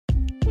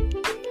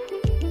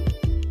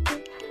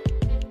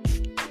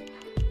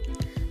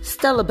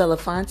Stella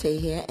Belafonte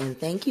here, and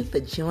thank you for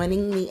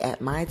joining me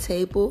at my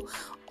table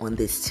on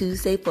this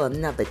Tuesday for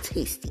another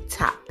tasty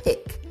top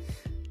pick.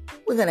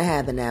 We're going to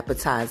have an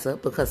appetizer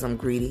because I'm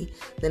greedy.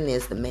 Then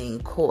there's the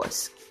main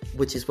course,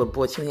 which is what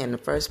brought you here in the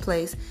first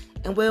place.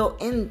 And we'll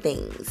end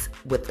things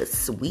with a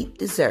sweet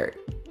dessert.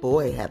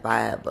 Boy, have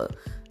I ever.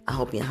 I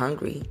hope you're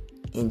hungry.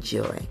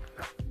 Enjoy.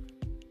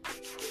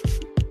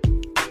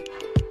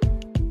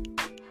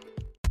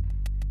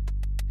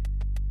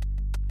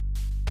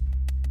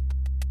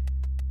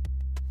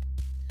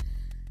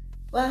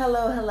 Well,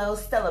 hello,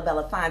 Stella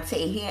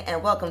Belafonte here,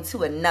 and welcome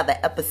to another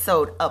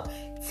episode of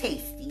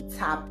Tasty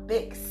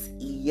Topics.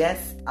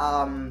 Yes,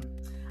 I'm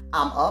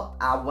up.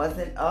 I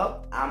wasn't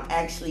up. I'm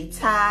actually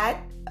tired.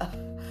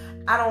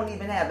 I don't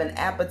even have an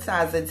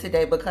appetizer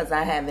today because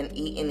I haven't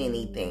eaten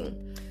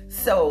anything.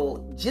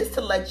 So, just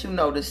to let you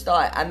know to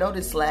start, I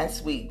noticed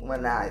last week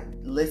when I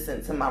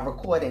listened to my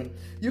recording,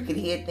 you could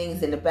hear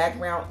things in the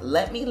background.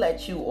 Let me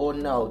let you all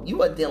know,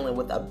 you are dealing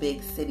with a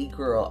big city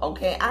girl,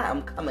 okay? I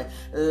am coming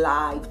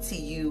live to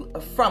you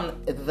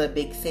from the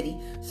big city.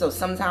 So,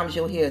 sometimes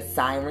you'll hear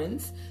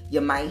sirens.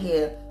 You might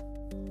hear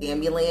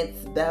ambulance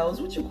bells.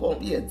 What you call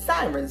them? Yeah,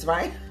 sirens,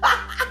 right?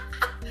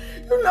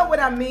 You know what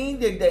I mean?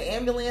 The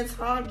ambulance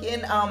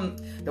honking.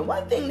 The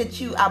one thing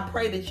that I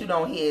pray that you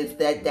don't hear is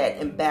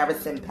that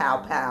embarrassing pow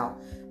pow.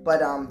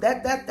 But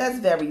that's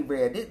very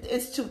rare.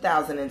 It's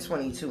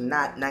 2022,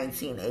 not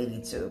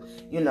 1982.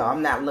 You know,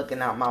 I'm not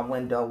looking out my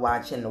window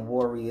watching the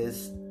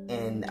Warriors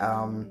and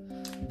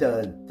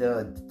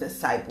the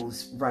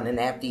disciples running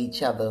after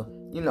each other.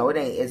 You know, it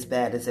ain't as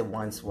bad as it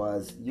once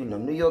was. You know,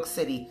 New York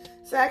City,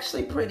 it's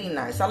actually pretty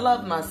nice. I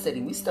love my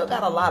city. We still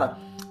got a lot of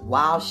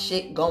wild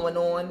shit going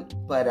on,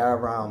 but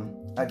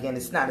again,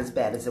 it's not as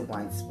bad as it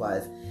once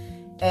was.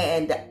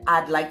 And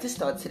I'd like to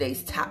start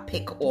today's top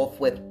pick off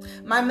with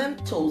my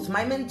mentals.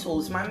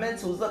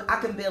 Look,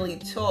 I can barely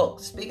talk.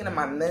 Speaking of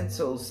my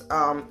mentals,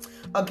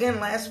 again,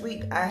 last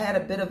week I had a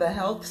bit of a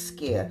health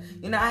scare.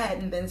 You know, I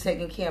hadn't been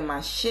taking care of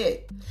my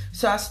shit.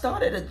 So I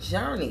started a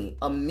journey,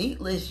 a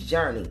meatless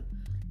journey.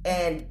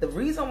 And the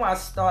reason why I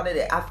started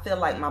it, I feel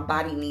like my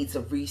body needs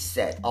a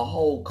reset, a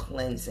whole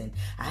cleansing.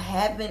 I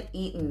haven't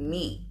eaten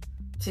meat.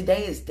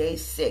 Today is day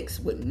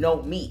 6 with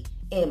no meat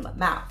in my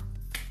mouth.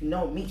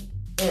 No meat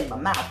in my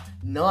mouth.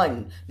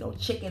 None. No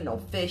chicken, no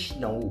fish,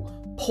 no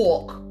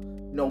pork,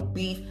 no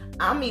beef.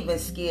 I'm even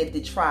scared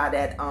to try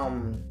that,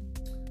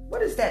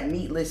 what is that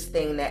meatless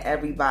thing that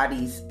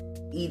everybody's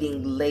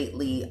eating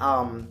lately?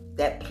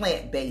 That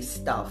plant-based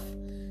stuff.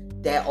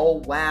 That,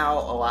 oh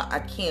wow, I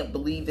can't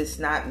believe it's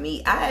not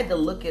meat. I had to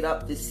look it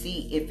up to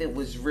see if it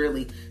was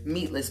really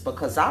meatless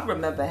because I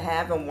remember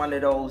having one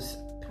of those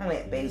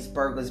plant-based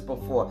burgers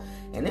before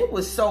and it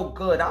was so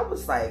good. I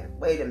was like,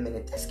 wait a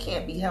minute, this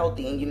can't be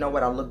healthy. And you know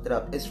what? I looked it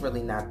up. It's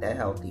really not that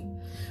healthy.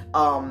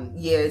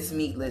 Yeah, it's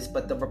meatless,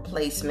 but the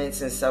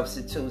replacements and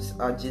substitutes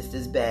are just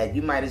as bad.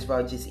 You might as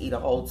well just eat a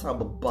whole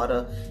tub of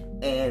butter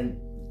and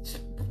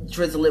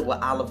drizzle it with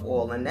olive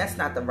oil, and that's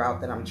not the route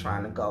that I'm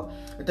trying to go.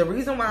 But the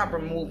reason why I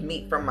removed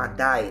meat from my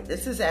diet,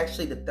 this is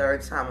actually the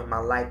 3rd time in my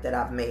life that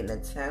I've made an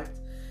attempt,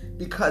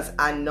 because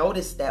I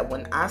noticed that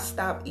when I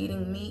stop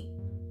eating meat,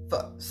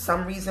 for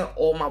some reason,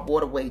 all my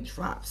water weight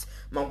drops.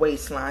 My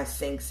waistline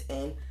sinks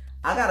in.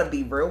 I gotta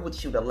be real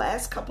with you. The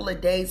last couple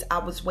of days I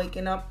was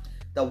waking up,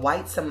 the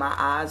whites of my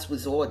eyes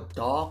was all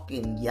dark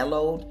and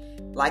yellowed,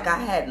 like I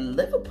had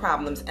liver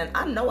problems, and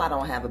I know I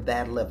don't have a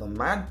bad liver.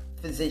 My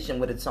physician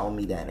would have told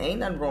me that.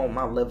 Ain't nothing wrong with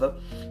my liver.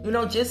 You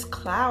know, just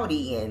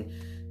cloudy and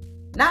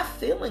not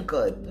feeling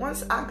good.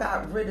 Once I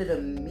got rid of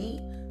the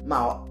meat,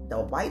 the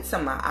whites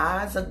of my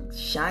eyes are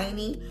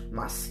shiny.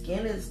 My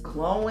skin is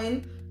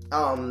glowing.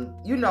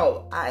 You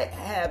know, I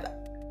have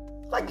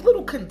like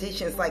little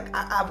conditions. Like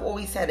I've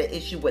always had an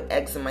issue with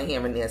eczema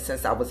here and there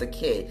since I was a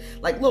kid.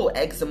 Like little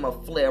eczema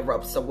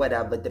flare-ups or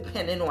whatever.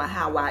 Depending on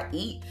how I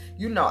eat,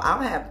 you know,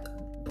 I'll have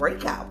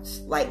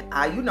breakouts. Like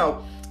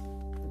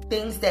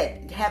things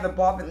that haven't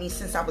bothered me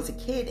since I was a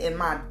kid in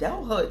my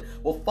adulthood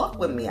will fuck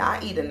with me. I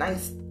eat a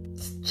nice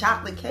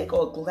chocolate cake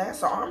or a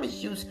glass of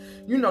orange juice,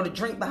 you know, to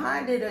drink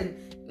behind it,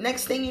 and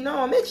next thing you know,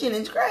 I'm itching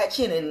and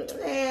scratching,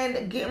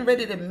 and getting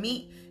rid of the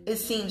meat, it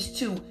seems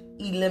to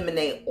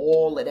eliminate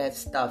all of that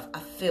stuff.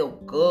 I feel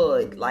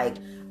good. Like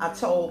I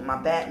told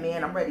my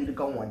Batman, I'm ready to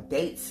go on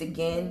dates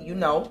again. You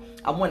know,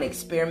 I want to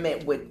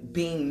experiment with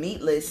being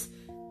meatless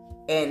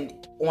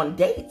and on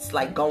dates,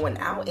 like going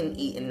out and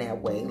eating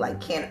that way.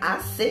 Like, can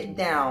I sit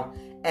down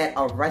at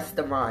a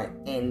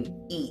restaurant and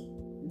eat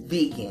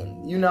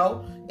vegan? You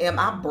know, am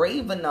I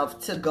brave enough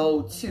to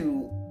go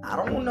to, I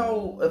don't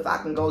know if I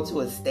can go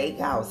to a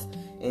steakhouse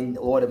and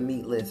order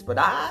meatless, but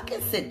I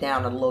can sit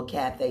down at a little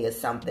cafe or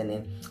something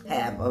and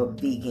have a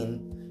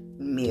vegan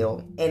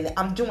meal. And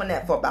I'm doing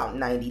that for about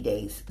 90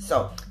 days.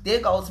 So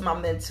there goes my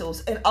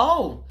mentals. And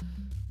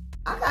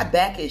I got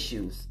back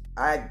issues.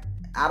 I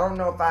don't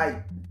know if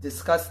I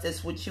discussed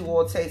this with you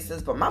all,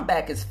 tasters, but my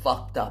back is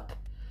fucked up.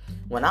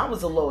 When I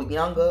was a little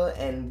younger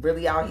and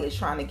really out here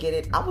trying to get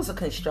it, I was a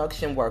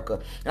construction worker.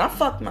 And I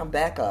fucked my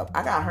back up.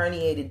 I got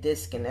herniated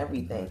disc and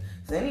everything.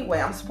 So anyway,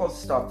 I'm supposed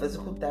to start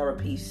physical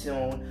therapy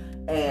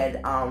soon. And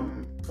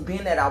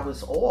being that I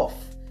was off,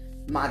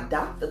 my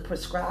doctor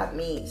prescribed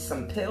me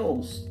some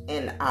pills.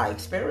 And I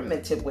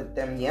experimented with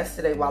them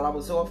yesterday while I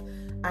was off.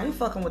 I ain't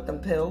fucking with them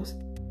pills.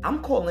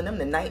 I'm calling them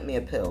the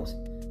nightmare pills.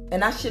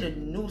 And I should have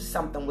knew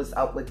something was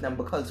up with them,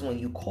 because when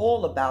you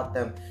call about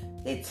them,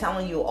 they're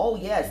telling you, oh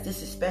yes,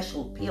 this is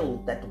special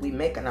pills that we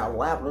make in our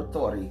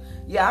laboratory.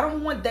 Yeah, I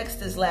don't want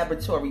Dexter's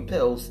laboratory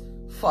pills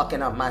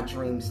fucking up my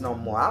dreams no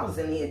more. I was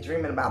in here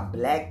dreaming about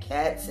black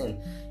cats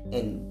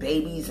and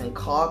babies and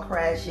car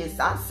crashes.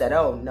 I said,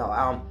 oh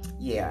no,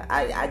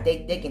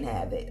 they can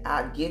have it.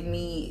 Give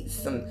me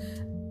some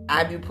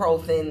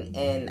ibuprofen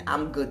and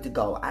I'm good to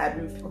go.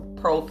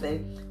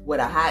 Ibuprofen with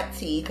a hot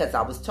tea, because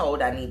I was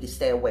told I need to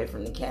stay away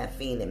from the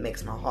caffeine. It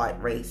makes my heart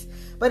race.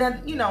 But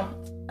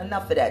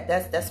enough of that.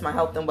 That's my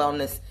health and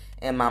wellness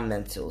and my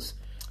mentals.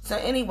 So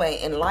anyway,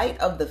 in light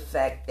of the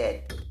fact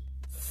that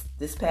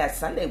this past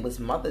Sunday was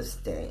Mother's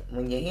Day,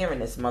 when you're hearing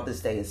this, Mother's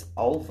Day is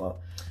over,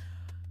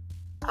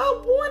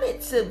 I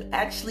wanted to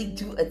actually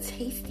do a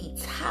tasty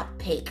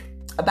topic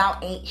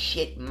about ain't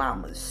shit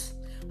mamas.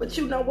 But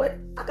you know what?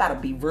 I gotta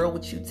be real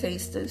with you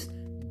tasters.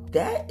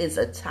 That is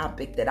a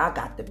topic that I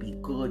got to be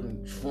good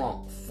and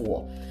drunk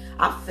for.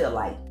 I feel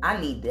like I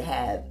need to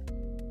have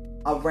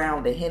a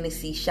round of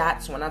Hennessy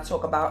shots when I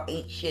talk about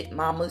ain't shit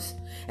mamas.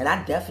 And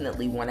I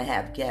definitely want to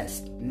have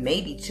guests,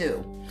 maybe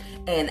two.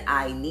 And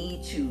I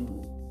need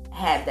to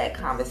have that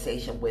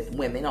conversation with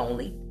women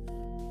only.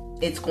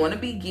 It's going to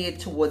be geared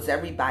towards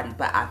everybody,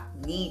 but I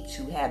need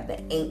to have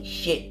the ain't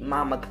shit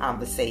mama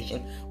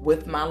conversation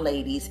with my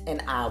ladies.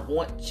 And I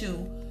want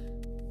to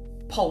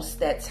post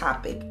that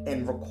topic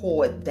and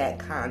record that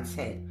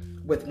content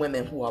with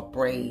women who are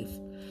brave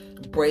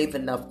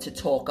enough to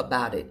talk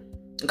about it,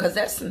 because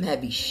that's some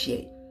heavy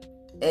shit.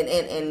 And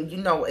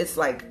it's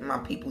like my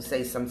people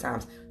say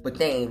sometimes, but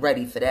they ain't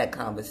ready for that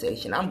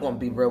conversation. I'm gonna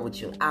be real with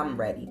you. I'm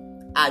ready.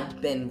 I've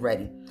been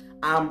ready.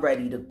 I'm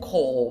ready to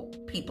call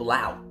people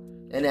out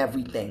and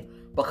everything,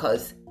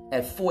 because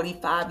at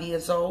 45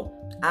 years old,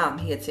 I'm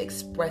here to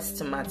express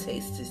to my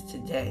tasters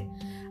today,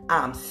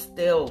 I'm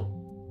still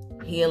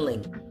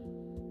healing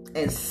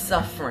and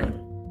suffering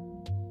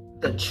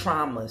the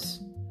traumas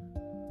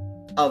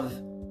of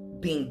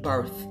being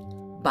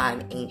birthed by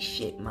an ain't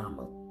shit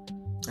mama.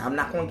 I'm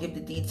not going to give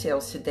the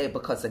details today,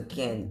 because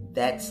again,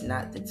 that's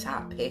not the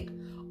topic,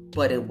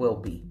 but it will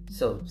be.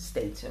 So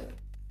stay tuned.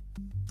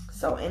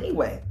 So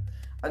anyway,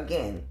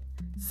 again,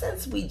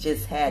 since we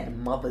just had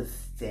Mother's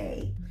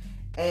Day,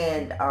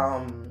 and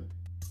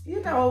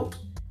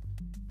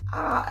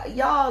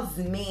y'all's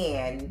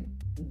man,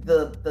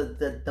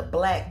 the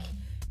black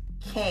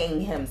king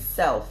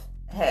himself,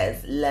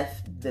 has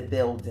left the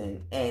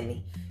building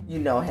and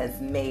has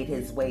made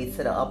his way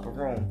to the upper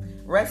room.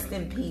 Rest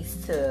in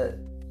peace to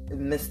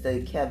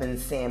Mr. Kevin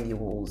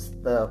Samuels,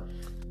 the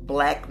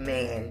black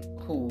man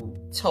who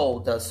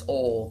told us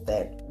all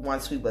that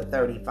once we were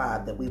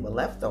 35 that we were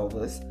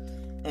leftovers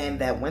and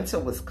that winter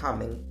was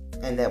coming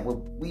and that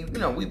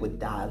we would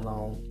die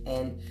alone.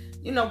 And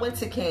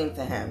winter came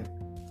to him.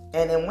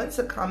 And in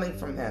winter coming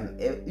from him,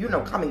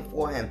 coming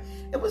for him,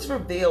 it was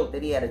revealed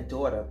that he had a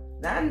daughter.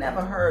 Now, I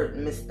never heard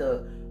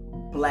Mr.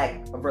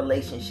 Black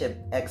relationship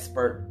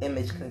expert,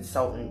 image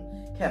consultant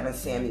Kevin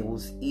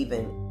Samuels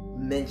even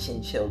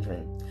mention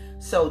children.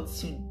 So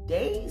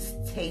today's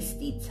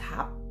tasty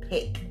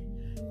topic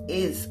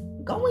is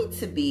going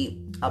to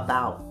be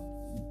about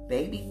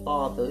baby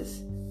fathers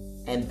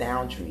and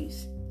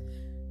boundaries.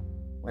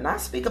 When I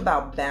speak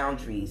about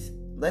boundaries,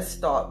 let's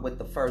start with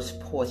the first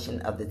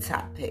portion of the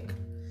topic.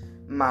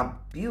 My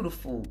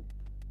beautiful,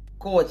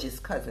 gorgeous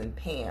cousin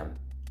Pam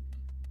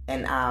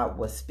and I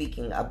was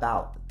speaking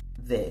about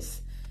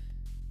this.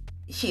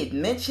 She had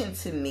mentioned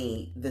to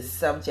me the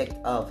subject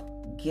of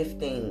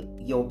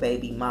gifting your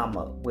baby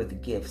mama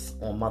with gifts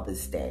on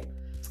Mother's Day.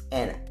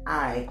 And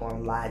I ain't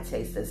gonna lie,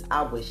 tasters,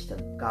 I wish to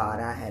God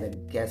I had a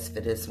guest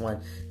for this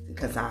one,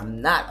 because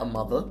I'm not a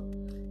mother,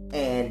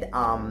 and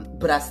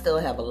but I still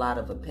have a lot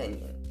of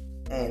opinion,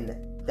 and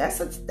that's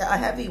a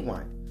heavy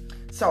one.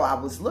 So I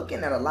was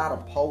looking at a lot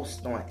of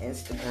posts on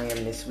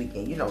Instagram this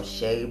weekend,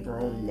 Shade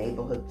Room,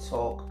 Neighborhood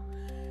Talk,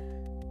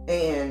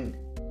 and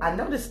I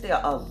noticed there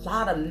are a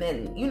lot of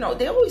men,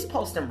 they're always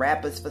posting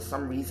rappers for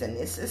some reason.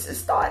 It's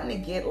starting to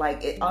get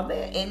like, are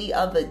there any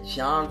other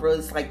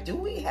genres? Like, do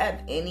we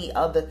have any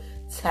other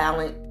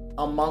talent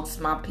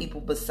amongst my people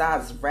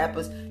besides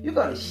rappers? You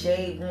go to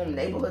Shade Room,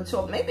 Neighborhood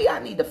Talk. Maybe I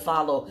need to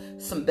follow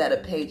some better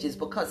pages,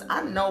 because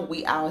I know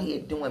we out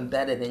here doing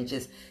better than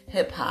just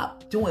hip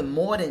hop, doing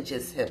more than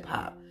just hip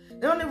hop.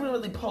 They don't even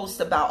really post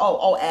about,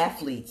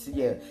 athletes,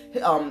 yeah.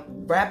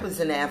 Rappers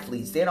and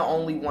athletes, they're the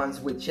only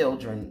ones with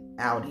children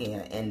out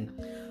here. And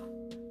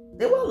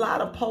there were a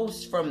lot of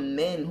posts from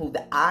men who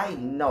I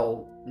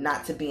know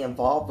not to be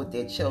involved with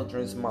their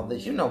children's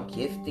mothers,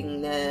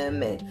 gifting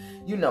them and,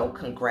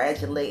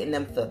 congratulating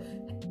them for,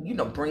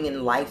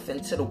 bringing life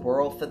into the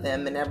world for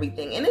them and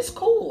everything. And it's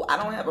cool. I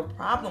don't have a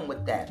problem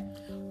with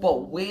that.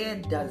 But where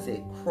does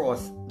it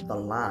cross the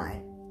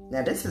line?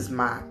 Now, this is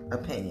my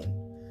opinion.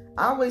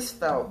 I always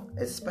felt,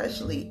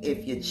 especially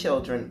if your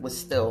children were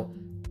still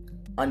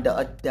under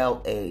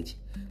adult age,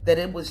 that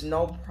it was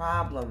no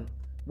problem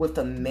with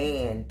a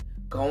man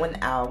going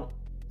out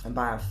and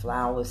buying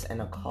flowers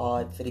and a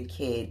card for the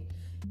kid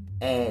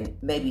and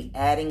maybe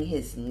adding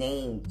his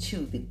name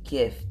to the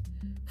gift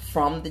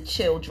from the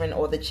children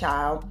or the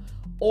child,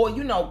 or,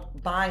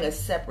 buying a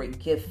separate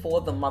gift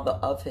for the mother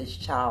of his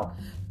child,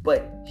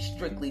 but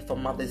strictly for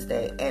Mother's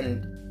Day.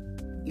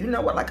 And you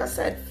know what, like I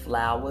said,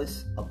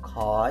 flowers, a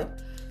card.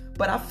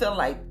 But I feel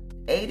like,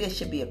 there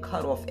should be a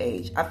cutoff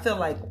age. I feel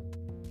like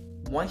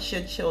once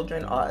your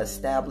children are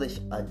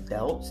established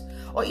adults,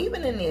 or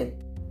even in their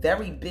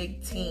very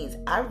big teens,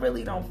 I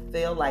really don't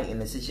feel like,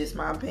 and this is just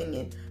my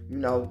opinion,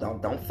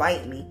 don't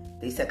fight me.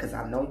 They said, because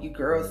I know you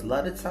girls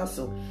love to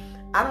tussle.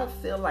 I don't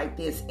feel like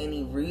there's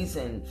any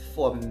reason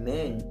for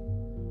men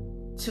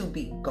to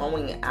be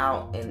going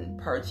out and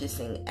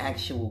purchasing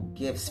actual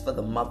gifts for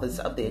the mothers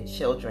of their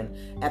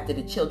children after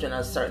the children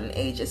are a certain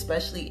age,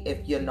 especially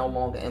if you're no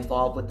longer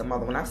involved with the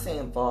mother. When I say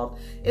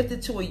involved, if the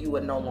two of you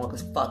are no longer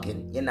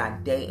fucking, you're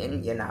not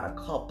dating, you're not a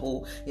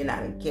couple, you're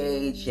not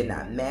engaged, you're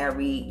not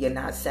married, you're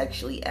not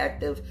sexually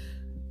active,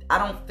 I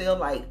don't feel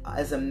like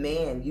as a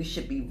man you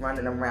should be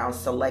running around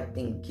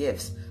selecting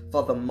gifts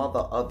for the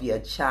mother of your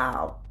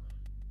child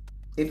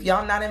if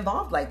y'all not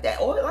involved like that.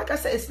 Or like I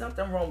said, it's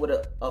nothing wrong with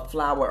a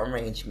flower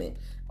arrangement.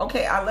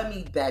 Okay, let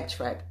me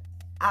backtrack.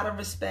 Out of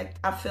respect,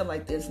 I feel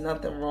like there's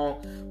nothing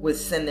wrong with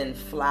sending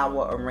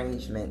flower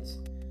arrangements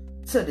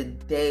to the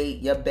day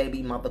your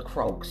baby mother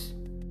croaks,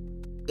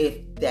 if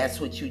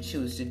that's what you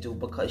choose to do,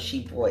 because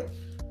she brought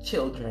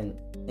children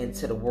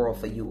into the world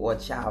for you, or a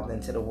child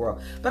into the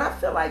world. But I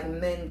feel like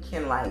men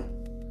can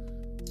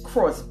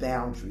cross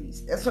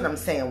boundaries. That's what I'm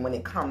saying when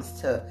it comes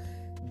to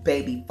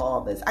baby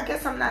fathers. I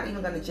guess I'm not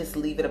even going to just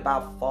leave it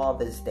about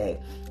Father's Day.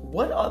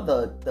 What are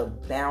the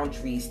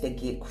boundaries that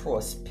get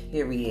crossed,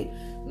 period,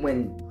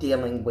 when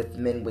dealing with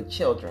men with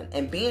children?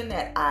 And being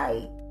that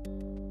I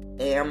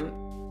am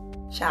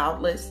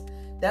childless,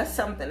 that's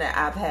something that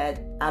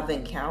I've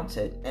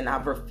encountered and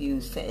I've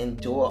refused to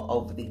endure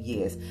over the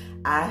years.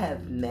 I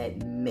have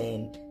met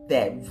men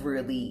that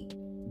really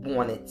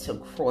wanted to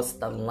cross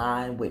the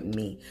line with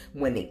me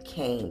when it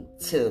came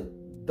to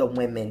the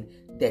women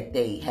that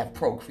they have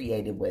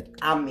procreated with.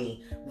 I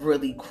mean,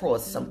 really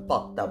cross some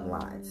fucked up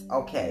lines.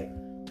 Okay.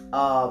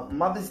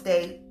 Mother's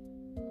Day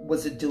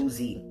was a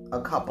doozy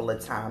a couple of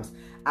times.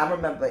 I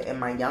remember in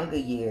my younger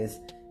years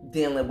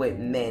dealing with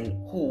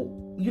men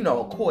who,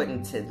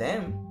 according to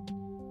them,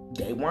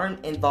 they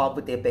weren't involved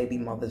with their baby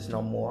mothers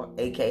no more,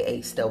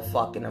 aka still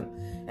fucking them.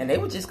 And they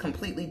would just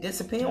completely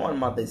disappear on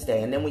Mother's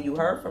Day. And then when you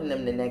heard from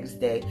them the next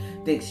day,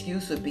 the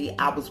excuse would be,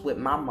 I was with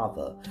my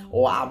mother,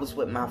 or I was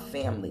with my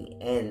family.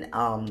 And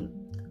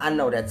I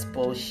know that's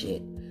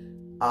bullshit.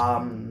 How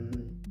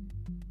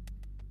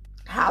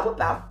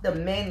about the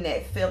men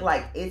that feel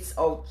like it's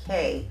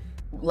okay?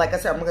 Like I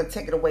said, I'm going to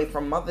take it away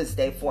from Mother's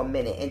Day for a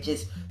minute and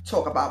just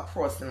talk about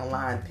crossing the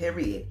line,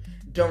 period,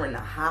 during the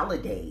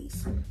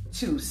holidays,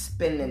 to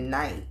spend the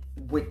night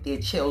with their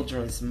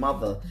children's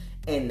mother.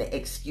 And the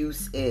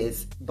excuse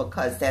is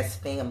because that's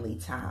family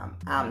time.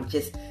 I'm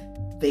just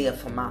there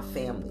for my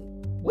family.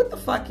 What the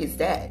fuck is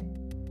that?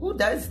 Who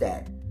does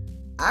that?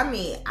 I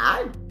mean,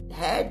 I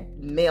had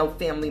male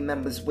family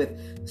members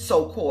with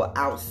so-called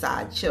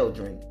outside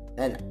children.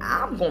 And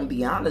I'm going to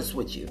be honest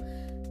with you.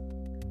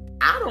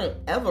 I don't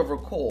ever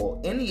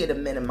recall any of the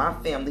men in my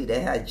family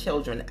that had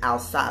children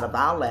outside of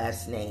our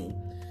last name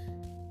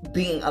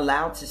being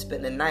allowed to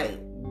spend the night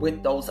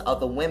with those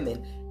other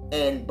women.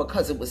 And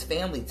because it was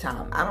family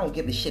time, I don't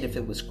give a shit if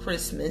it was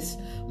Christmas,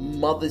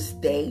 Mother's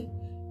Day,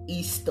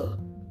 Easter,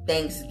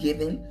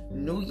 Thanksgiving,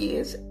 New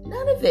Year's,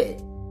 none of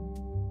it.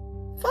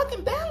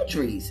 Fucking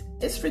boundaries.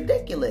 It's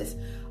ridiculous.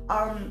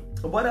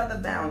 What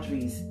other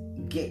boundaries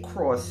get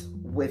crossed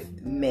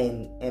with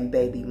men and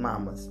baby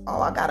mamas?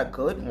 Oh, I got a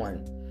good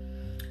one.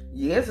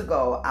 Years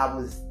ago, I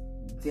was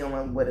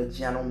dealing with a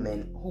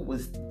gentleman who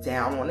was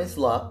down on his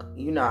luck.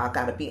 I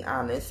gotta be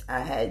honest. I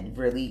had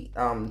really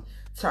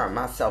turned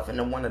myself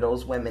into one of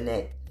those women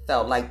that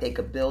felt like they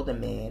could build a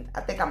man.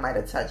 I think I might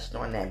have touched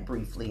on that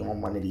briefly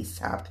on one of these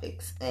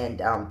topics. And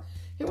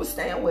he was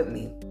staying with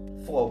me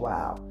for a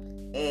while.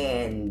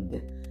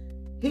 And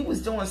he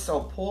was doing so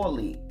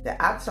poorly that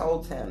I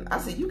told him, I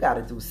said, you got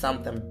to do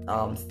something,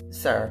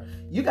 sir.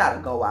 You got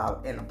to go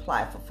out and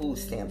apply for food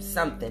stamps,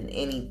 something,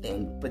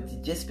 anything. But to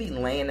just be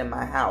laying in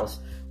my house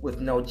with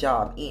no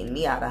job, eating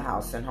me out of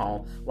house and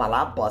home while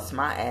I bust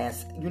my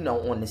ass,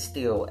 on the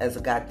steel as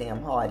a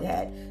goddamn hard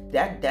hat.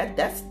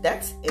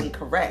 That's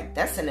incorrect.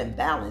 That's an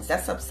imbalance.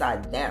 That's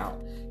upside down.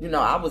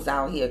 I was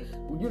out here,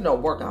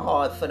 working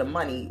hard for the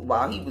money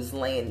while he was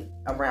laying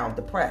around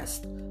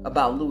depressed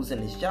about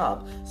losing his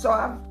job. So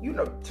I,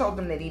 told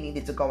him that he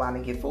needed to go out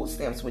and get food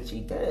stamps, which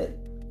he did.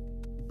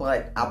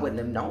 But I wouldn't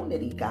have known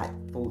that he got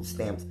food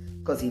stamps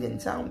because he didn't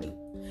tell me.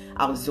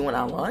 I was doing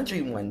our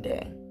laundry one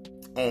day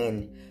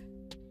and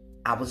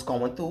I was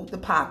going through the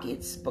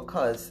pockets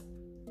because,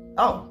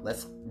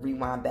 let's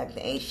rewind back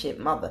to ain't shit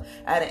mother.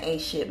 I had an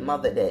ain't shit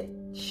mother that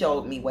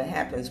showed me what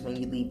happens when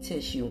you leave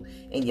tissue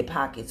in your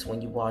pockets when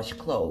you wash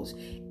clothes.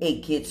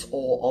 It gets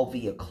all over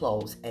your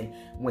clothes. And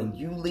when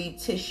you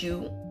leave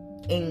tissue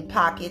in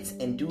pockets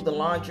and do the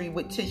laundry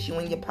with tissue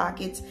in your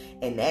pockets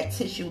and that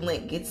tissue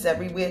lint gets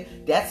everywhere,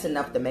 that's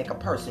enough to make a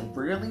person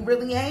really,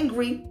 really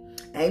angry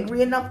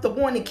enough to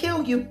want to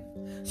kill you.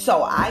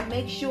 So I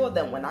make sure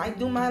that when I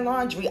do my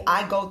laundry,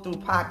 I go through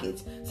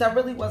pockets. So I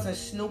really wasn't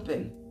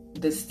snooping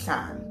this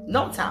time.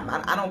 No time.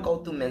 I don't go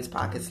through men's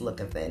pockets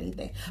looking for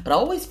anything. But I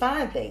always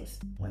find things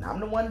when I'm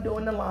the one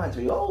doing the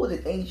laundry. The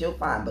things you'll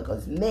find,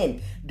 because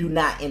men do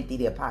not empty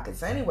their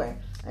pockets. Anyway,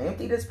 I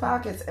emptied his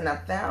pockets and I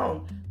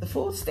found the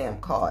food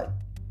stamp card.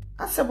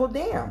 I said, well,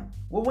 damn.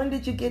 Well, when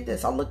did you get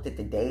this? I looked at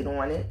the date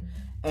on it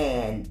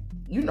and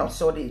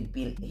saw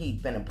that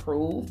he'd been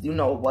approved. It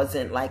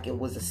wasn't like it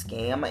was a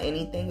scam or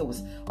anything. It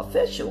was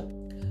official.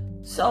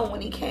 So when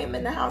he came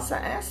in the house, I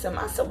asked him,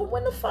 I said, well,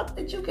 when the fuck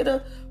did you get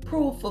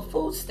approved for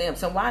food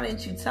stamps? And why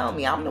didn't you tell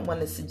me? I'm the one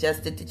that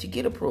suggested that you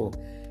get approved.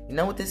 You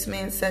know what this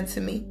man said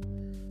to me?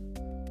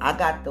 I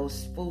got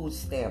those food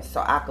stamps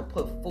so I could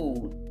put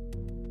food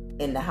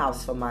in the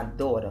house for my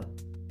daughter.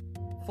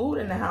 Food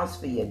in the house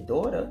for your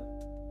daughter?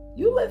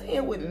 You live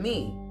here with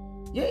me.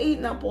 You're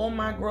eating up all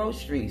my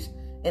groceries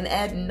and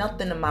adding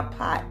nothing to my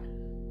pot.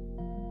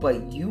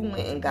 But you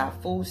went and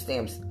got food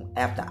stamps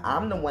after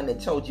I'm the one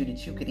that told you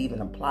that you could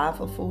even apply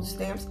for food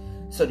stamps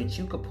so that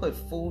you could put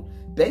food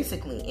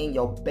basically in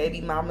your baby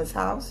mama's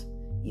house.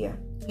 Yeah,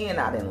 he and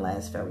I didn't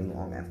last very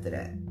long after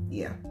that.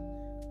 Yeah.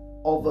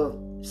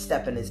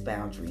 Overstepping his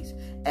boundaries.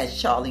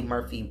 As Charlie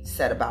Murphy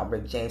said about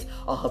Rick James,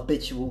 a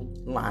habitual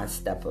line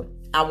stepper.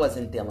 I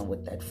wasn't dealing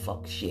with that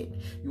fuck shit.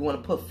 You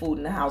want to put food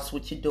in the house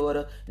with your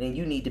daughter, then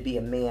you need to be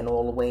a man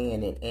all the way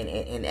in it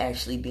and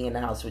actually be in the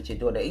house with your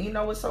daughter. And you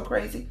know what's so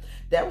crazy?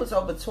 That was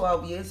over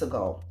 12 years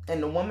ago.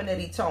 And the woman that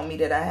he told me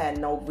that I had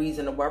no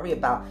reason to worry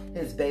about,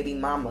 his baby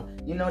mama,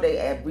 they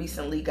had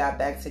recently got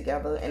back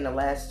together in the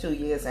last 2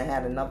 years and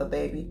had another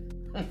baby.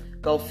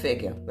 Go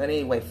figure. But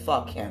anyway,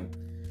 fuck him.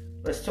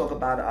 Let's talk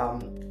about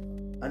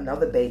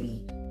another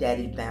baby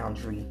daddy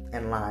boundary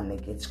and line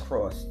that gets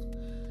crossed.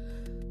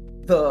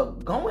 The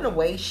going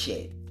away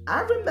shit.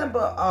 I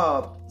remember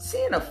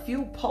seeing a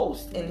few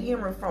posts and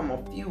hearing from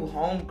a few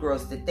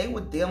homegirls that they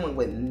were dealing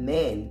with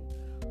men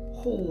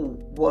who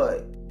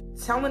were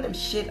telling them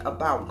shit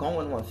about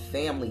going on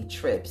family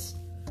trips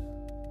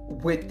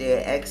with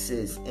their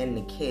exes and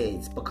the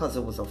kids because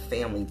it was a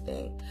family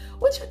thing.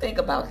 What you think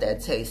about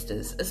that,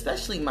 tasters?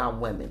 Especially my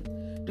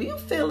women. Do you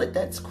feel that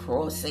that's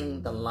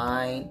crossing the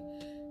line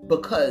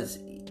because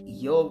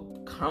your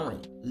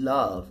current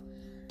love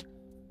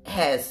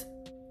has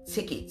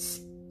tickets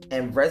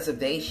and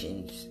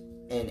reservations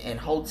and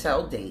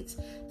hotel dates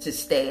to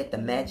stay at the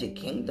Magic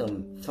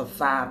Kingdom for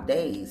 5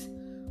 days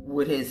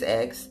with his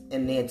ex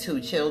and their 2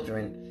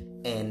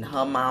 children and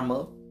her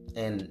mama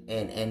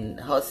and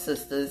her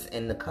sisters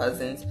and the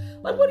cousins?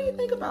 Like, what do you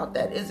think about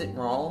that? Is it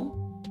wrong?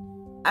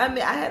 I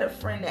mean, I had a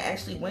friend that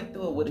actually went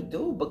through it with a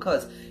dude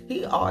because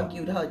he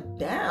argued her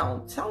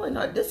down, telling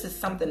her this is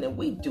something that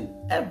we do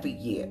every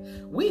year.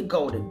 We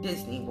go to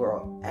Disney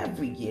World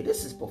every year.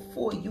 This is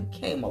before you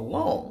came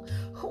along.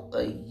 Who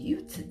are you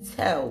to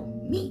tell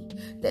me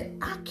that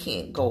I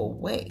can't go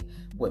away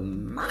with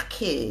my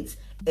kids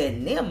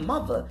and their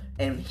mother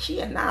and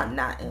she and I are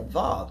not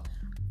involved?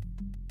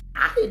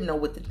 I didn't know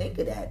what to think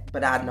of that,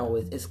 but I know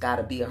it's got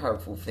to be a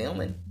hurtful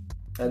feeling.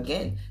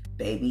 Again,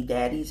 baby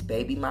daddies,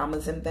 baby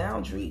mamas, and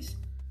boundaries.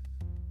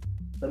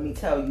 Let me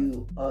tell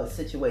you a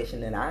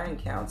situation that I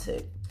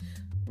encountered.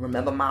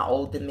 Remember my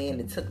older man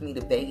that took me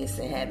to Vegas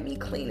and had me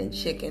cleaning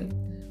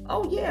chicken?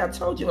 Oh yeah, I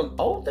told you,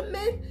 older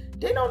men,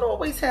 they don't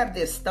always have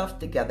their stuff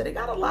together. They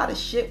got a lot of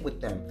shit with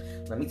them.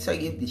 Let me tell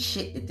you the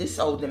shit that this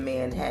older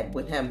man had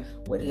with him,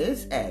 with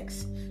his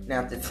ex.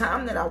 Now, at the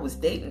time that I was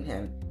dating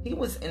him, he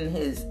was in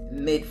his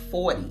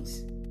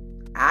mid-40s.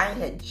 I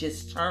had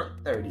just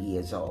turned 30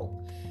 years old.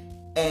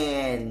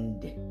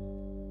 And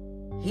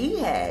he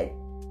had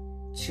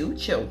 2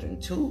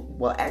 children,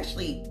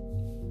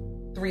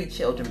 3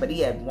 children, but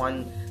he had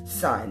 1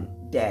 son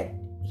that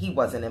he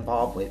wasn't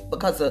involved with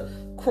because of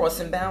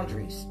crossing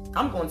boundaries.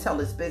 I'm going to tell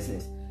his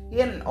business. He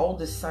had an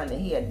older son that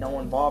he had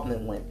no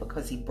involvement with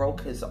because he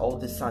broke his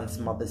older son's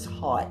mother's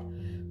heart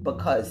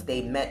because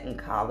they met in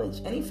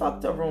college and he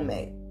fucked a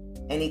roommate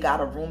and he got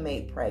a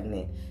roommate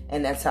pregnant,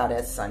 and that's how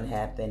that son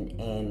happened.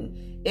 And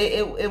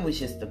it was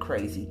just a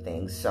crazy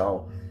thing.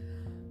 So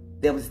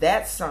there was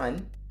that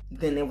son,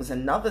 then there was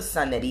another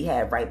son that he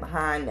had right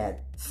behind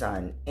that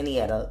son, and he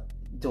had a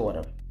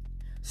daughter.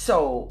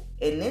 So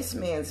in this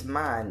man's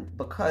mind,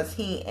 because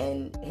he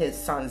and his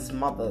son's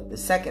mother, the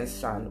second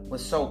son, were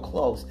so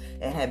close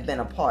and had been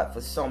apart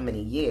for so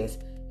many years,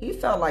 he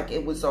felt like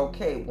it was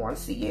okay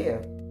once a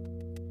year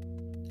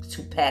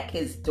to pack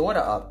his daughter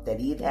up that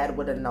he had had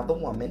with another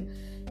woman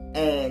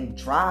and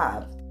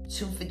drive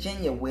to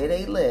Virginia where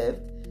they lived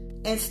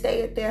and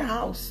stay at their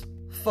house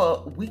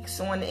for weeks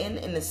on end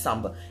in the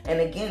summer.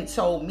 And again,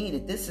 told me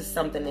that this is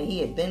something that he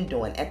had been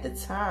doing. At the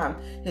time,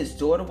 his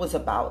daughter was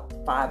about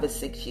 5 or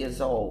 6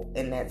 years old,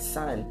 and that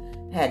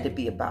son had to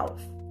be about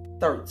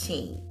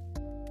 13.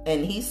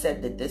 And he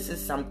said that this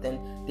is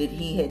something that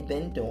he had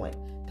been doing,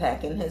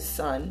 packing his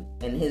son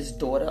and his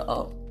daughter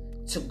up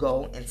to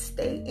go and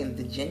stay in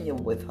Virginia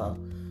with her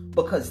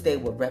because they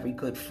were very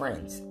good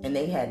friends and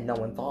they had no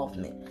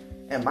involvement.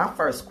 And my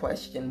first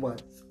question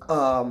was,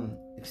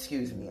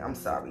 excuse me, I'm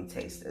sorry,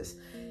 tasters.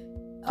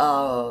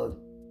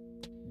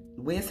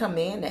 Where's her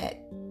man at?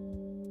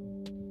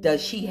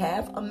 Does she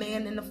have a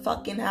man in the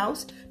fucking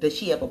house? Does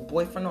she have a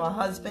boyfriend or a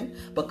husband?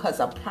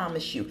 Because I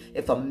promise you,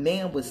 if a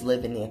man was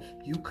living there,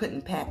 you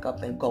couldn't pack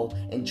up and go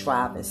and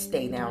drive and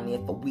stay down there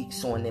for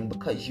weeks on end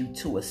because you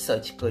two are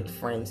such good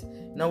friends.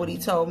 Know what he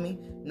told me?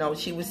 No,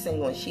 she was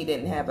single and she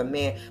didn't have a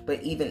man.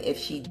 But even if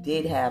she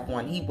did have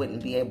one, he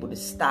wouldn't be able to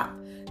stop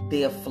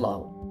their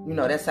flow. You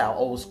know, that's how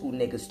old school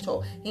niggas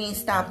talk. He ain't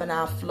stopping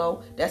our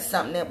flow. That's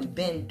something that we've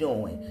been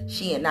doing.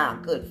 She and I are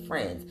good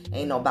friends.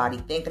 Ain't nobody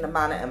thinking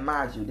about it. And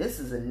mind you, this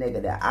is a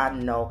nigga that I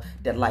know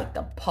that like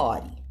to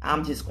party.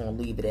 I'm just going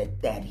to leave it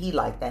at that. He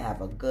like to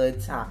have a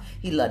good time.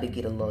 He love to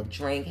get a little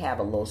drink, have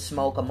a little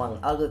smoke, among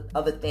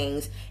other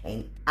things.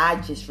 And I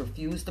just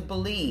refuse to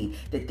believe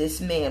that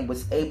this man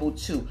was able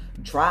to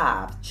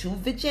drive to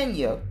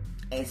Virginia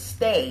and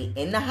stay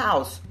in the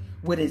house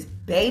with his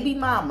baby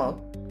mama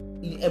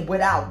and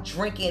without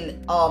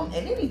drinking, and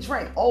then he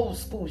drank old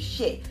school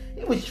shit.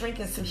 He was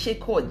drinking some shit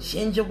called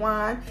ginger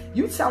wine.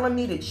 You telling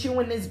me that you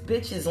and this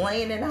bitch is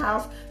laying in the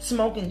house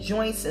smoking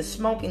joints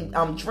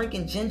and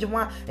drinking ginger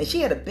wine, and she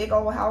had a big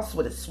old house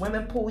with a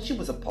swimming pool. She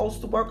was a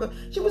postal worker.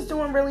 She was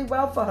doing really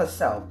well for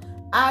herself.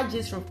 I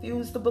just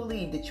refuse to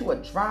believe that you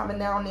are driving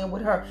down there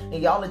with her and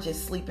y'all are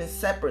just sleeping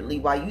separately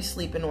while you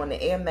sleeping on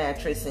the air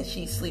mattress and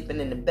she's sleeping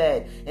in the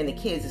bed and the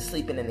kids are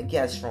sleeping in the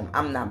guest room.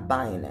 I'm not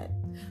buying that.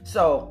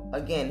 So,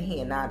 again, he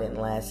and I didn't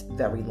last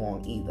very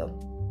long either.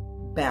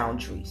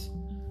 Boundaries.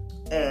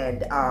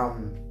 And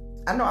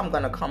I know I'm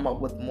going to come up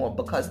with more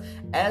because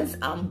as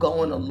I'm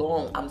going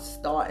along, I'm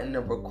starting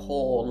to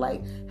recall,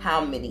 like,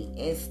 how many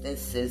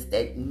instances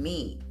that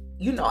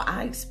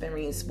I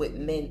experienced with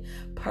men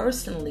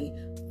personally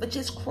for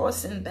just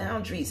crossing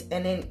boundaries.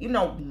 And then,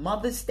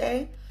 Mother's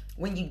Day,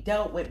 when you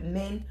dealt with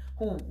men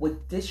who were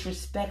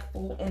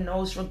disrespectful in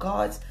those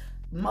regards,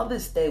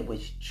 Mother's Day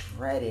was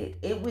dreaded.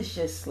 It was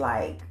just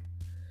like,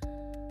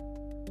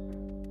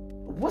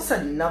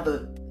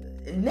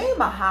 name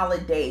a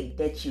holiday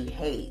that you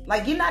hate.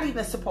 Like, you're not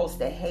even supposed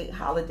to hate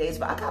holidays,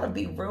 but I gotta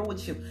be real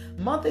with you.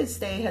 Mother's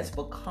Day has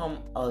become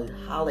a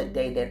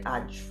holiday that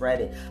I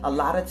dreaded. A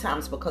lot of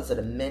times because of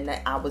the men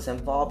that I was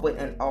involved with.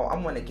 And I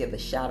want to give a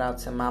shout out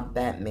to my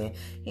Batman.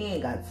 He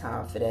ain't got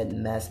time for that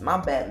mess. My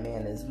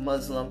Batman is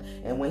Muslim,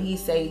 and when he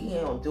say he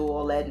don't do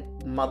all that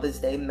Mother's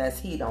Day mess,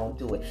 he don't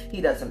do it.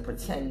 He doesn't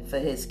pretend for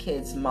his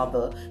kid's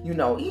mother. He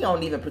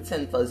don't even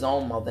pretend for his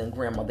own mother and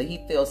grandmother.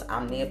 He feels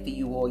I'm there for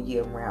you all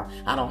year round.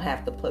 I don't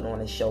have to put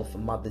on a show for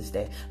Mother's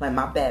Day. Like,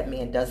 my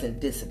Batman doesn't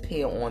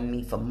disappear on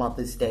me for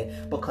Mother's Day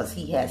because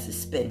he has to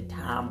spend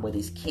time with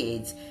his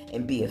kids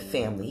and be a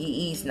family.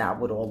 He's not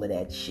with all of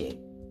that shit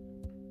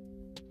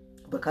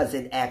because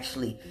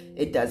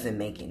it doesn't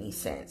make any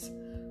sense.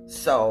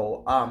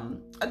 So,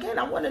 again,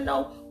 I want to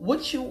know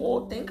what you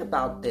all think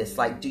about this.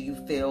 Like, do you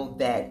feel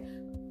that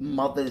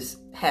mothers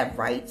have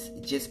rights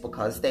just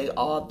because they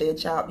are their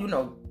child?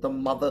 The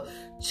mother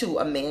to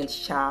a man's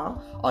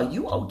child. Are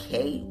you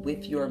okay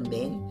with your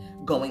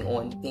men going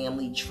on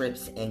family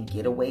trips and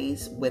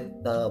getaways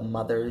with the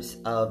mothers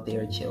of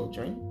their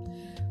children?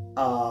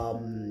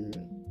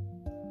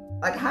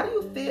 Like, how do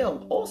you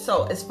feel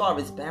also as far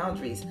as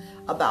boundaries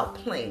about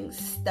playing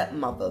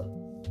stepmother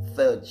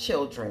for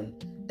children,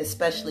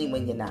 especially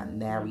when you're not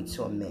married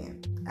to a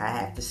man? I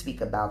have to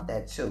speak about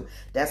that too.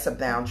 That's a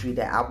boundary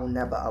that I will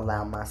never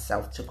allow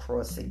myself to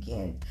cross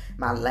again.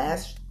 My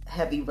last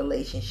heavy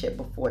relationship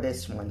before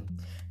this one,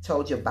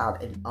 told you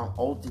about an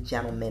older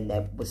gentleman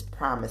that was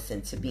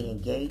promising to be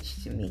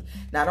engaged to me.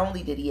 Not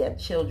only did he have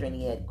children,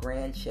 he had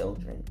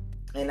grandchildren.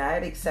 And I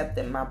had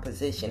accepted my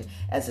position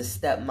as a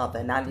stepmother,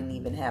 and I didn't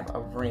even have a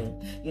ring.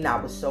 I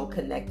was so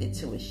connected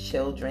to his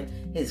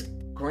children. His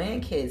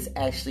grandkids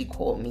actually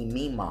called me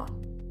Mima.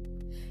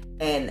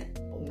 And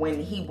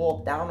when he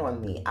walked out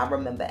on me, I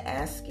remember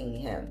asking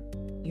him,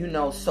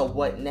 so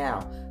what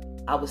now?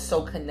 I was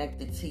so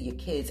connected to your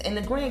kids, and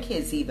the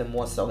grandkids even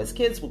more so. His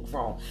kids were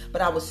grown,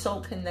 but I was so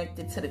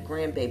connected to the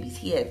grandbabies.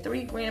 He had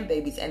 3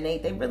 grandbabies, and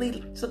they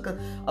really took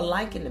a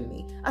liking to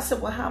me. I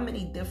said, well, how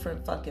many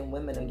different fucking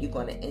women are you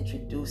going to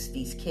introduce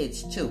these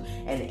kids to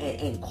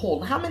and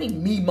call? How many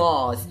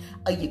memas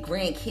are your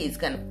grandkids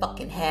going to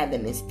fucking have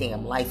in this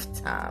damn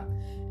lifetime?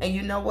 And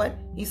you know what?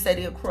 He said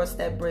he'll cross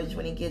that bridge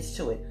when he gets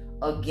to it.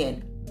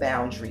 Again,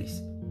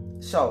 boundaries.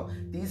 So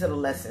these are the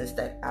lessons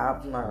that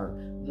I've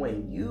learned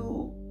when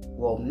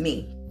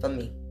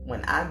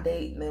when I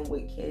date men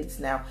with kids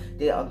now,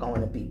 there are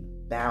going to be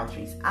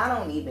boundaries. I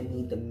don't even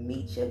need to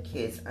meet your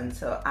kids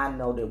until I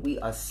know that we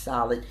are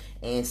solid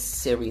and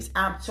serious.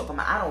 I'm talking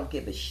about, I don't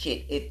give a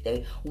shit if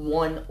they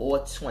 1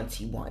 or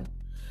 21.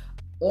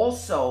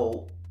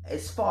 Also,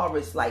 as far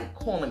as like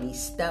calling me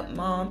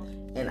stepmom,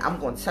 and I'm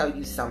going to tell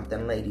you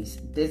something, ladies,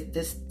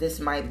 this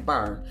might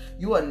burn.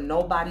 You are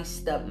nobody's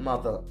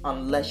stepmother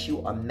unless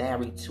you are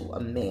married to a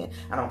man.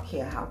 I don't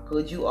care how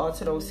good you are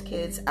to those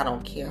kids. I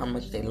don't care how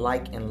much they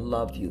like and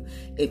love you.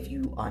 If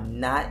you are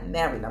not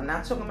married, I'm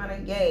not talking about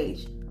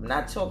engaged. I'm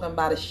not talking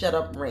about a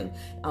shut-up ring.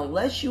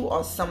 Unless you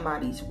are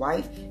somebody's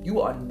wife,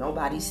 you are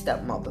nobody's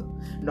stepmother.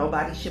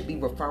 Nobody should be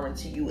referring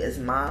to you as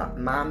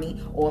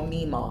mommy or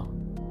mima.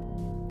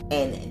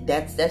 And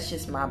that's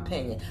just my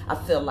opinion. I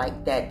feel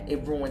like that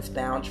it ruins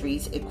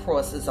boundaries. It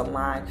crosses a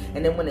line.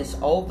 And then when it's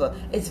over,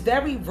 it's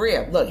very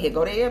rare. Look, here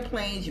go the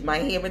airplanes. You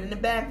might hear it in the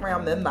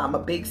background. Remember, I'm a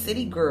big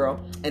city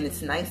girl, and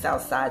it's nice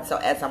outside. So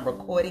as I'm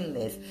recording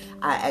this,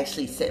 I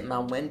actually sit in my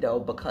window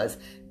because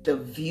the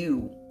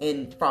view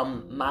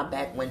from my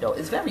back window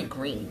is very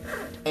green.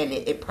 And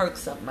it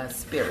perks up my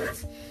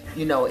spirits.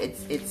 You know,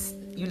 it's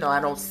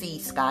I don't see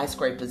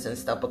skyscrapers and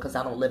stuff because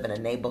I don't live in a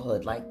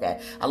neighborhood like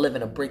that. I live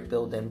in a brick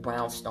building,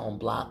 brownstone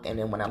block. And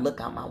then when I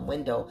look out my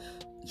window,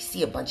 you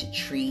see a bunch of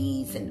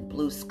trees and the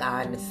blue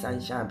sky and the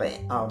sunshine. But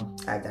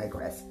I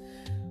digress.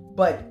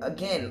 But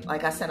again,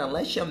 like I said,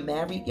 unless you're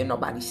married, you're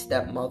nobody's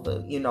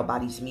stepmother. You're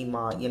nobody's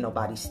mima. You're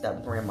nobody's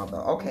step-grandmother.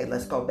 Okay,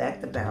 let's go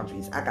back to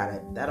boundaries. I got a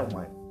better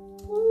one.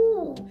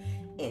 Ooh,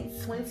 in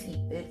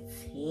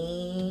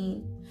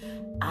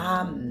 2015,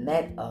 I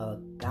met a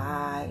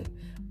guy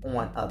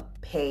on a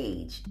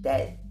page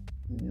that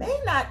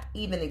may not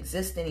even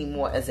exist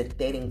anymore as a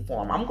dating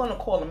forum. I'm going to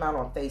call him out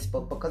on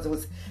Facebook because it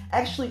was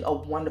actually a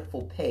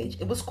wonderful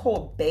page. It was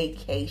called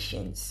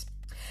Vacations.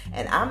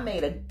 And I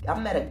met a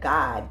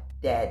guy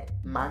that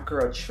my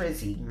girl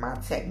Trizzy, my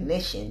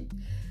technician,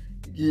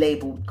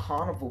 labeled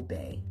Carnival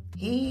Bay.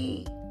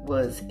 He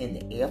was in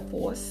the Air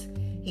Force.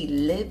 He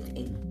lived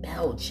in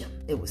Belgium.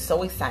 It was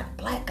so exciting.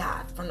 Black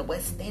guy from the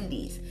West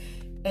Indies.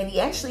 And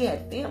he actually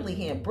had family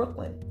here in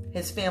Brooklyn.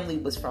 His family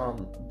was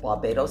from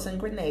Barbados and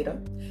Grenada.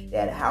 They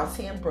had a house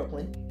here in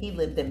Brooklyn. He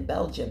lived in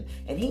Belgium.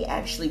 And he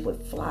actually would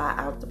fly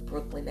out to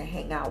Brooklyn to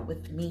hang out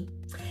with me.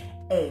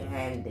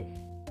 And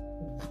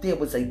there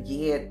was a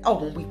year,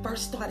 when we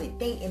first started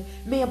dating,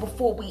 man,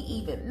 before we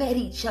even met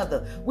each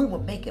other, we were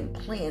making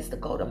plans to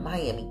go to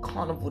Miami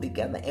Carnival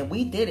together. And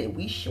we did it.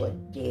 We sure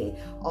did.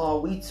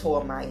 We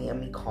tore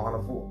Miami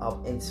Carnival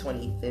up in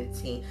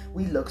 2015.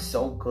 We looked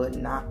so good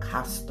in our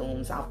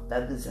costumes, our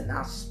feathers, and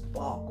our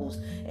sparkles.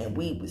 And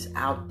we was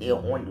out there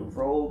on the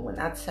road. When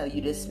I tell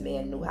you, this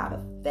man knew how to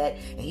vet.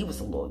 And he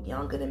was a little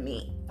younger than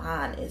me.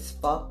 Fine as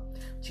fuck.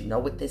 But you know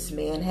what this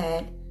man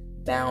had?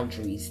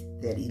 Boundaries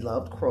that he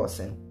loved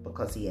crossing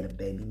because he had a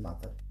baby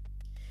mother.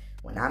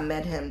 When I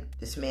met him,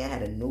 this man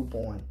had a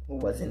newborn who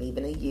wasn't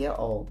even a year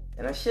old,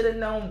 and I should have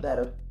known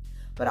better,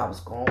 but I was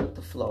going with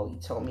the flow. He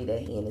told me that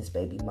he and his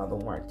baby mother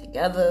weren't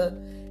together,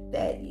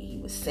 that he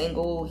was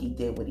single, he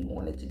did what he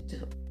wanted to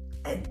do.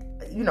 And,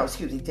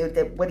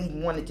 did what he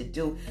wanted to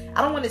do.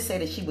 I don't want to say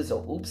that she was a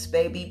oops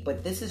baby,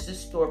 but this is the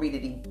story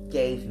that he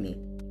gave me.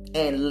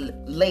 And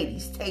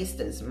ladies,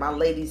 tasters, my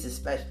ladies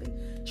especially,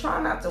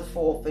 try not to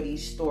fall for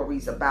these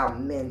stories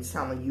about men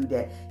telling you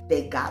that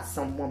they got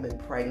some woman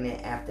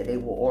pregnant after they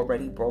were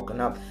already broken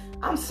up.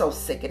 I'm so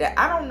sick of that.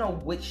 I don't know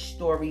which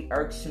story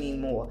irks me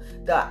more.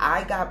 The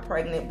I got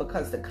pregnant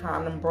because the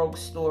condom broke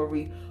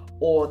story,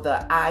 or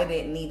the I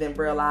didn't even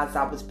realize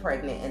I was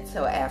pregnant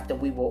until after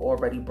we were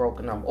already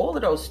broken up. All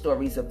of those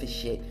stories are for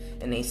shit,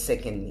 and they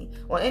sicken me.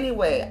 Well,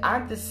 anyway, I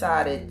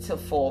decided to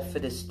fall for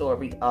the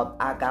story of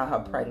I got her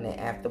pregnant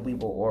after we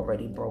were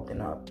already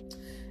broken up.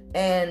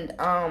 And,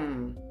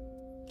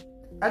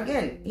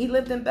 again, he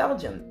lived in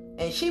Belgium,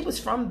 and she was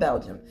from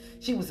Belgium.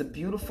 She was a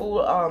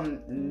beautiful,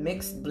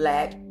 mixed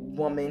black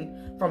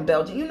woman from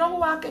Belgium. You know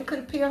who I can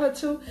compare her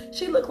to?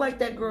 She looked like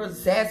that girl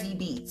Zazie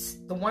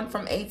Beetz, the one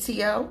from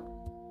ATL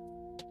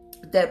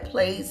that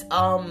plays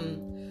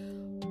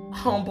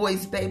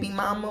Homeboy's baby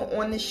mama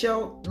on the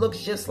show. Looks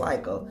just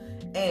like her.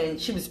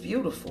 And she was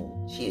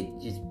beautiful. She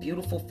had just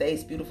beautiful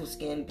face, beautiful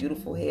skin,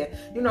 beautiful hair.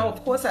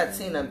 Of course I'd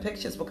seen her in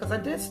pictures because I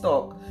did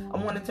stalk. I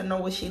wanted to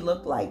know what she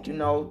looked like.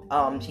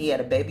 She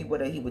had a baby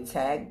with her. He would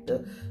tag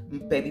the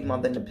baby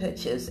mother in the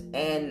pictures.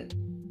 And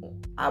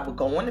I would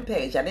go on the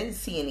page. I didn't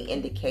see any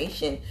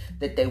indication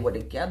that they were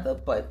together,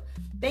 but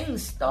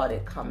things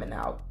started coming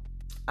out.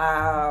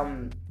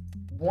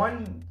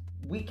 One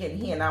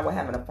he and I were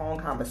having a phone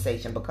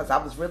conversation because I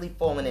was really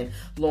falling in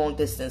long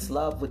distance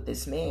love with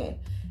this man.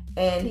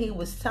 And he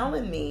was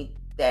telling me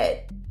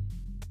that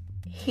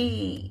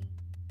he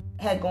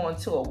had gone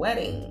to a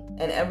wedding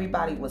and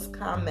everybody was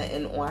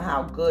commenting on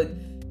how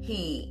good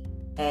he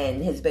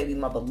and his baby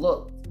mother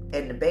looked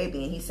and the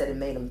baby, and he said it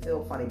made him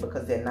feel funny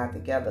because they're not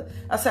together.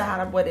 I said,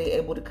 how were they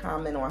able to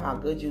comment on how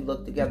good you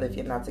look together if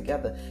you're not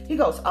together? He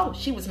goes, oh,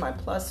 she was my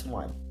plus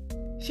one.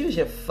 She was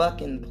your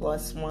fucking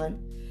plus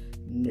one?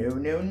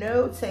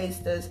 No,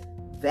 tasters.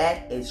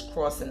 That is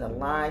crossing the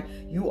line.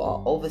 You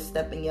are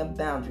overstepping your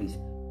boundaries.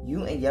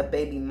 You and your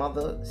baby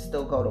mother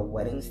still go to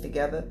weddings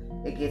together.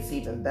 It gets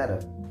even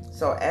better.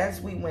 So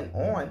as we went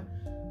on,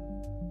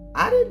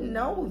 I didn't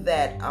know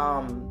that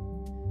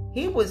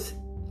he was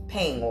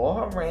paying all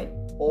her rent,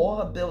 all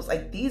her bills.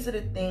 Like, these are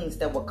the things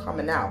that were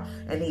coming out.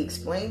 And he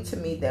explained to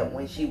me that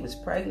when she was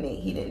pregnant,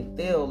 he didn't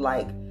feel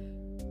like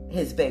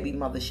his baby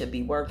mother should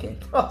be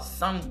working.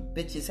 Some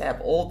bitches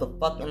have all the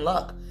fucking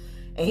luck.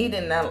 And he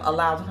didn't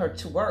allow her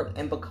to work.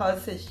 And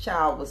because his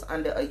child was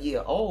under a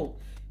year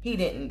old, he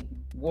didn't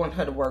want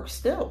her to work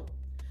still.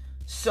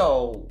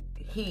 So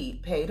he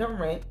paid her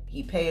rent.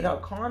 He paid her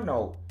car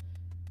note.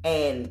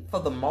 And for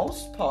the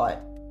most part,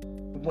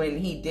 when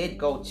he did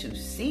go to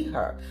see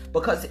her,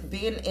 because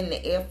being in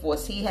the Air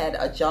Force, he had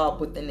a job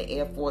within the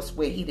Air Force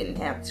where he didn't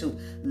have to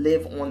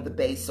live on the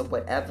base or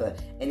whatever.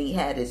 And he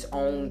had his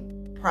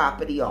own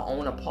property or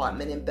own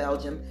apartment in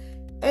Belgium.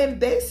 And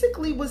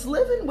basically was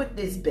living with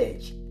this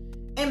bitch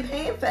and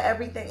paying for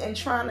everything and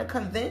trying to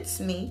convince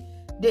me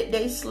that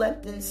they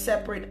slept in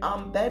separate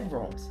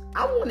bedrooms.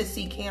 I want to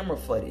see camera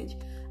footage.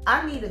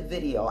 I need a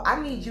video.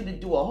 I need you to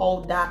do a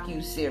whole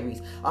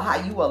docu-series of how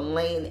you are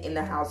laying in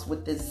the house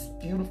with this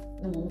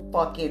beautiful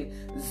fucking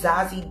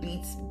Zazie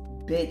Beetz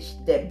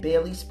bitch that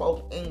barely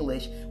spoke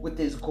English with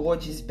this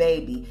gorgeous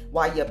baby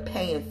while you're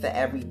paying for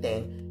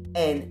everything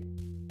and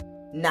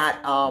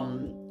not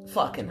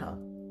fucking her.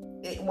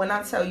 When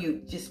I tell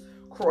you, just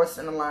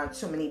crossing the line,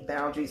 too many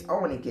boundaries.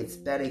 Oh, and it gets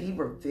better. He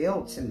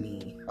revealed to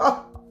me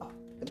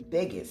the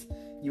biggest.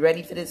 You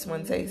ready for this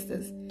one,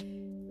 tasters?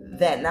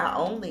 That not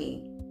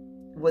only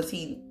was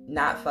he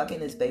not fucking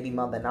his baby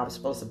mother, and I was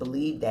supposed to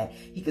believe that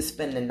he could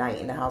spend the night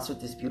in the house with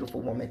this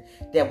beautiful woman,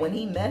 that when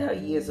he met her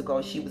years ago,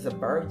 she was a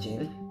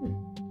virgin.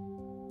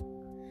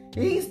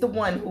 He's the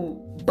one who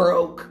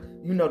broke,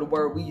 you know the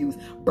word we use,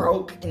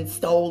 broke and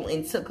stole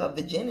and took her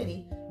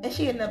virginity, and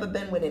she had never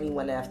been with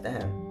anyone after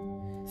him.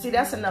 See,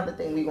 that's another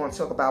thing we're going to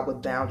talk about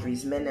with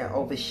boundaries, men that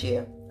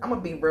overshare. I'm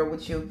going to be real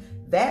with you.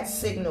 That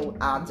signaled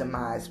our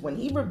demise. When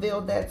he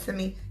revealed that to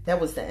me, that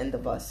was the end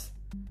of us.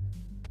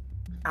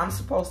 I'm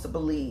supposed to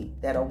believe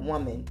that a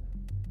woman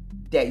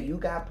that you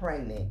got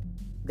pregnant,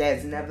 that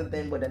has never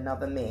been with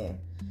another man,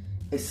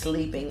 is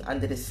sleeping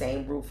under the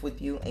same roof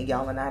with you and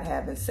y'all are not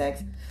having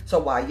sex. So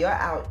while you're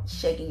out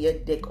shaking your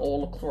dick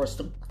all across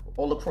the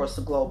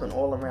globe and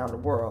all around the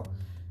world,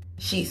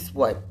 she's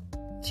what?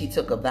 She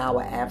took a vow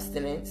of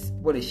abstinence.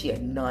 What is she, a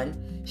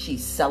nun?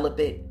 She's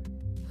celibate.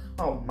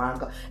 Oh my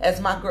God. As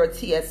my girl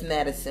T.S.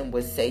 Madison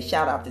would say,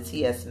 shout out to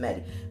T.S.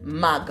 Med.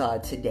 My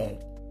God, today.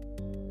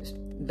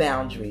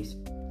 Boundaries.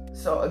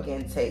 So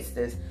again,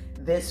 tasters,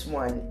 this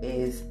one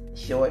is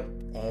short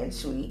and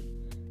sweet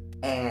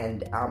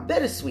and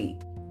bittersweet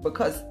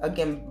because,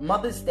 again,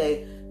 Mother's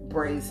Day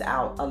brings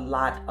out a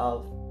lot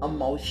of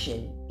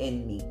emotion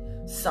in me,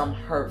 some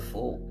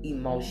hurtful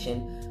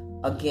emotion.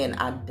 Again,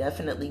 I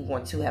definitely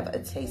want to have a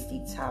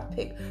tasty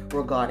topic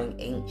regarding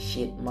ain't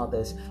shit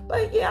mothers.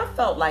 But yeah, I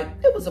felt like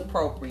it was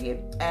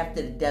appropriate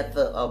after the death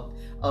of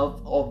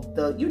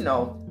the, you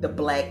know, the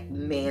black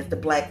man's, the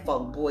black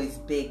fuck boy's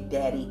big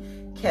daddy,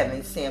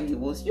 Kevin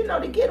Samuels, you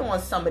know, to get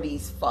on some of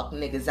these fuck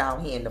niggas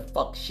out here and the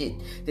fuck shit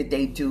that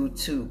they do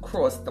to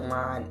cross the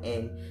line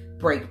and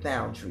break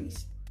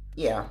boundaries.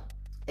 Yeah.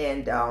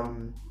 And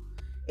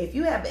if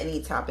you have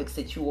any topics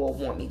that you all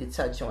want me to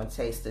touch on,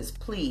 tasters,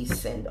 please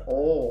send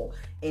all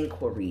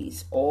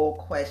inquiries, all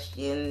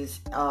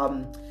questions,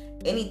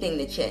 anything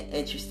that you're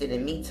interested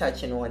in me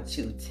touching on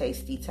to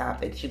tasty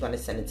topics. You're going to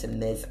send it to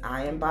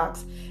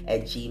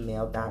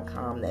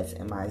mizironbox@gmail.com. That's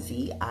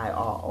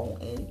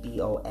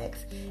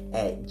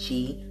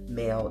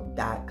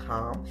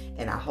mizironbox@gmail.com.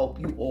 And I hope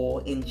you all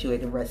enjoy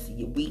the rest of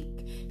your week.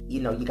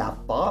 You know, you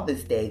got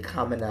Father's Day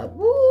coming up.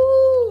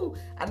 Woo!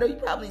 I know you're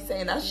probably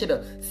saying I should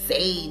have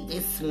saved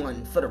this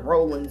one for the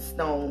Rolling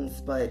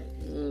Stones, but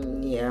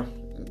yeah,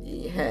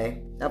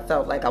 hey, I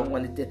felt like I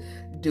wanted to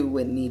do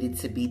what needed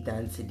to be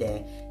done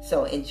today.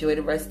 So enjoy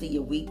the rest of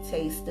your week,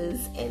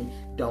 tasters, and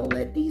don't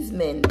let these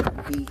men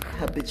be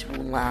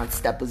habitual line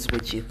steppers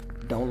with you.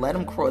 Don't let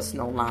them cross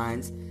no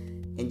lines.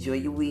 Enjoy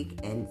your week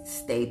and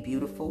stay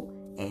beautiful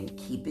and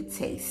keep it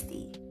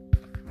tasty.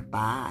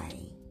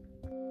 Bye.